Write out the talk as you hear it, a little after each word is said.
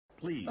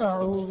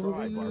أعوذ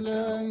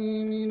بالله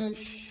من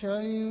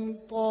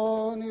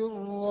الشيطان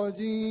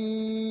الرجيم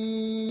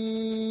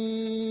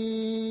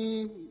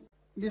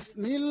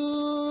بسم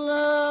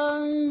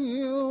الله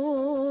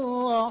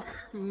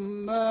الرحمن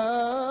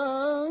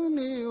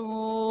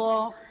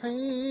الرحيم۔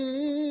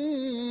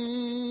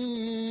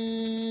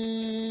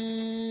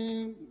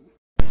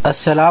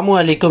 السلام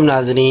علیکم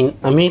ناظرین،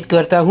 امید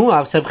کرتا ہوں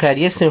آپ سب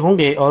خیریت سے ہوں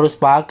گے اور اس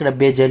پاک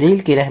رب جلیل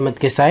کی رحمت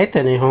کے سائے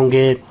تنے ہوں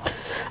گے۔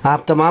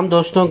 آپ تمام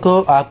دوستوں کو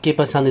آپ کے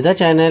پسندیدہ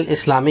چینل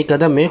اسلامک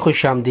ادب میں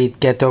خوش آمدید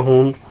کہتا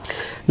ہوں۔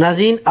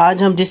 ناظرین،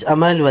 آج ہم جس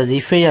عمل،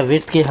 وظیفے یا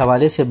ورد کے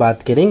حوالے سے بات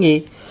کریں گے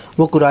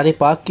وہ قرآن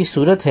پاک کی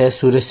صورت ہے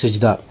سورہ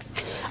سجدہ۔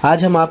 آج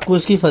ہم آپ کو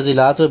اس کی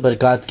فضیلات اور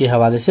برکات کے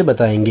حوالے سے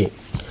بتائیں گے۔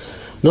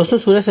 دوستوں،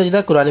 سورہ سجدہ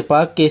قرآن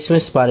پاک کے 21ویں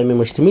سپارے میں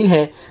مشتمل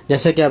ہے۔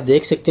 جیسا کہ آپ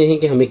دیکھ سکتے ہیں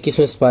کہ ہم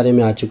 21ویں سپارے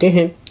میں آ چکے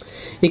ہیں۔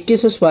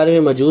 21ویں سپارے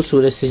میں موجود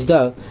سورہ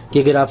سجدہ کہ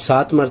اگر آپ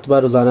 7 مرتبہ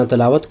روزانہ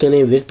تلاوت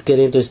کریں، ورد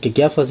کریں تو اس کے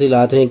کیا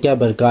فضیلات ہیں، کیا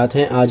برکات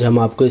ہیں، آج ہم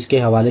آپ کو اس کے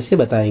حوالے سے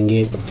بتائیں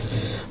گے۔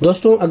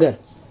 دوستوں، اگر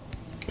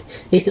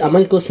اس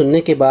عمل کو سننے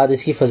کے بعد،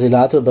 اس کی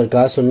فضیلات اور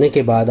برکات سننے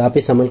کے بعد آپ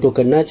اس عمل کو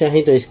کرنا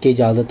چاہیں تو اس کی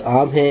اجازت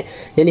عام ہے،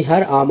 یعنی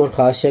ہر عام اور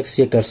خاص شخص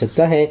یہ کر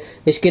سکتا ہے،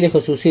 اس کے لیے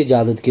خصوصی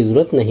اجازت کی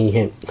ضرورت نہیں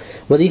ہے۔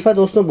 وظیفہ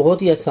دوستوں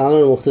بہت ہی آسان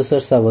اور مختصر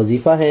سا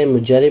وظیفہ ہے،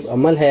 مجرب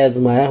عمل ہے،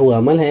 آزمایا ہوا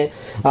عمل ہے۔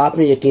 آپ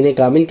نے یقین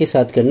کامل کے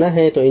ساتھ کرنا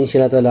ہے تو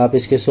انشاءاللہ تعالیٰ آپ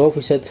اس کے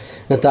 100%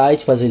 نتائج،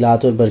 فضیلات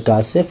اور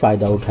برکات سے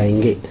فائدہ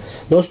اٹھائیں گے۔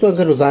 دوستوں،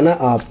 اگر روزانہ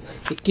آپ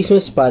 21ویں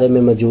سپارے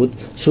میں موجود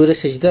سورہ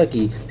سجدہ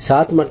کی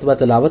 7 مرتبہ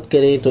تلاوت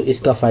کریں تو اس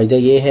کا فائدہ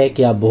یہ ہے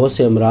کہ آپ بہت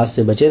سے امراض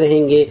سے بچے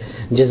رہیں گے،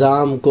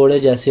 جزام، کوڑے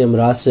جیسے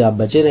امراض سے آپ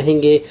بچے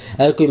رہیں گے۔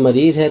 اگر کوئی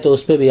مریض ہے تو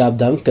اس پہ بھی آپ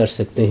دم کر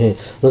سکتے ہیں۔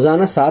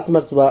 روزانہ 7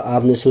 مرتبہ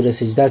آپ نے سورہ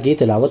سجدہ کی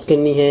تلاوت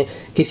کرنی ہے،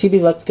 کسی بھی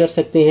وقت کر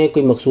سکتے ہیں،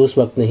 کوئی مخصوص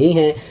وقت نہیں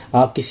ہے،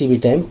 آپ کسی بھی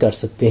ٹائم کر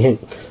سکتے ہیں۔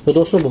 تو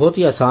دوستوں بہت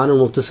ہی آسان اور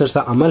مختصر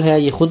سا عمل ہے،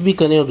 یہ خود بھی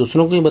کریں اور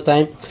دوسروں کو بھی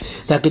بتائیں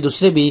تاکہ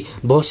دوسرے بھی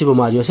بہت سی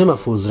بیماریوں سے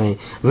محفوظ رہیں۔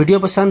 ویڈیو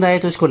پسند آئے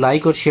تو اس کو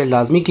لائک اور شیئر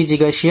لازمی کیجیے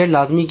گا، شیئر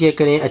لازمی کیا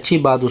کریں، اچھی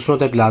بات دوسروں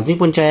تک لازمی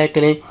پہنچایا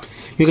کریں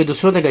کیونکہ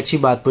دوسروں تک اچھی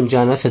بات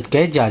پہنچانا صدقہ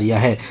جاریہ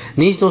ہے۔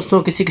 نیز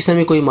دوستوں، کسی قسم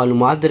میں کوئی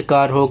معلومات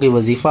درکار ہو، کوئی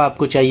وظیفہ آپ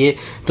کو چاہیے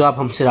تو آپ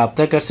ہم سے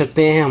رابطہ کر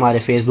سکتے ہیں ہمارے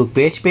فیس بک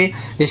پیج پہ،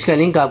 جس کا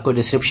لنک آپ کو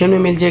ڈسکرپشن میں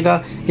مل جائے گا۔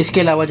 اس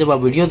کے علاوہ جب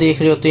آپ ویڈیو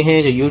دیکھ رہے ہوتے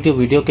ہیں، جو یوٹیوب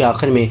ویڈیو کے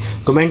آخر میں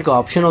کمنٹ کا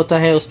آپشن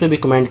ہوتا ہے، اس پہ بھی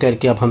کمنٹ کر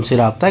کے آپ ہم سے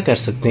رابطہ کر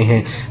سکتے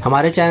ہیں۔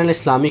 ہمارے چینل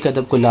اسلامک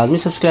ادب کو لازمی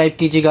سبسکرائب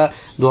کیجیے گا،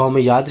 دعاؤں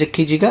میں یاد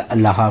رکھیجیے گا۔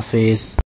 اللہ حافظ۔